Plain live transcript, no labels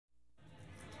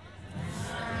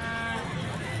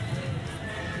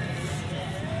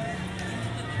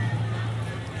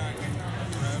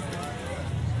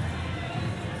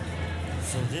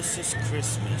"This is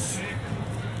Christmas,"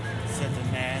 said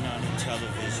the man on the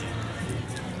television.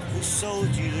 "Who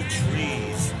sold you the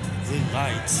trees, the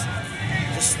lights,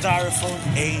 the styrofoam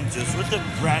angels with the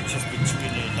branches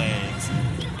between their legs,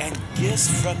 and gifts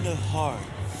from the heart,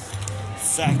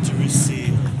 factory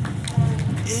seal?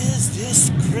 Is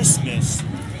this Christmas?"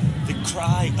 The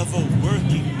cry of a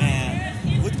working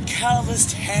man with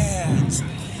calloused hands,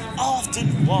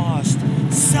 often washed,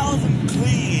 seldom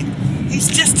clean. He's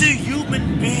just a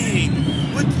human being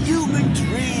with human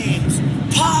dreams,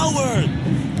 power,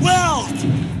 wealth,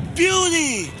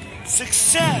 beauty,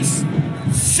 success,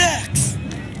 sex,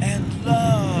 and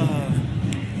love.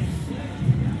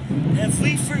 Have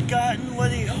we forgotten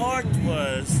what a heart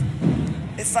was?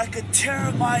 If I could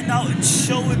tear mine out and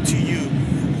show it to you,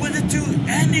 would it do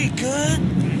any good?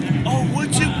 Or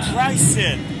would you price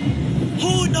it?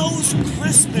 Who knows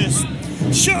Christmas?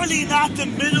 Surely not the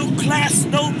middle class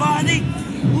nobody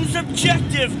whose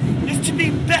objective is to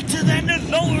be better than the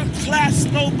lower class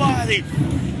nobody,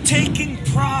 taking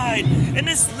pride in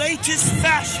his latest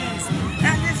fashions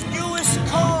and his newest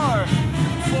car,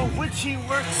 for which he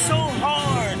worked so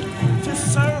hard to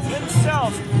serve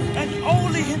himself and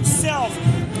only himself,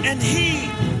 and he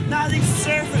not a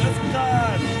servant of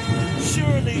God,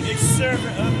 surely a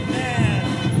servant of man.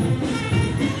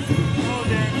 Oh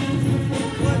then,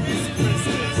 what is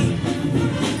Christmas?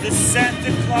 The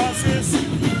Santa Clauses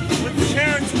with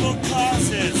charitable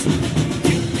causes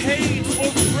you paid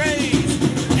for praise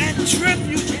and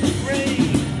tribute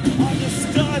engraved on the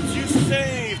studs you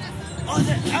saved, on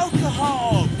the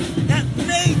alcohol that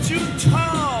made you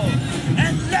tall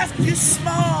and left you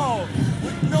small,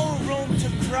 with no room to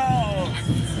crawl,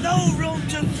 no room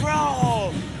to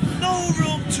crawl, no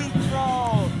room to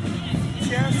crawl,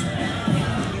 just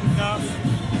enough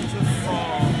to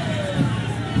fall.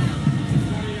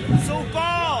 So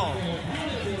bow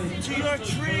to your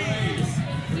trees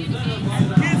and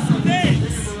give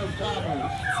thanks,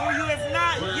 for you have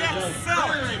not yet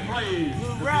felt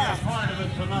the wrath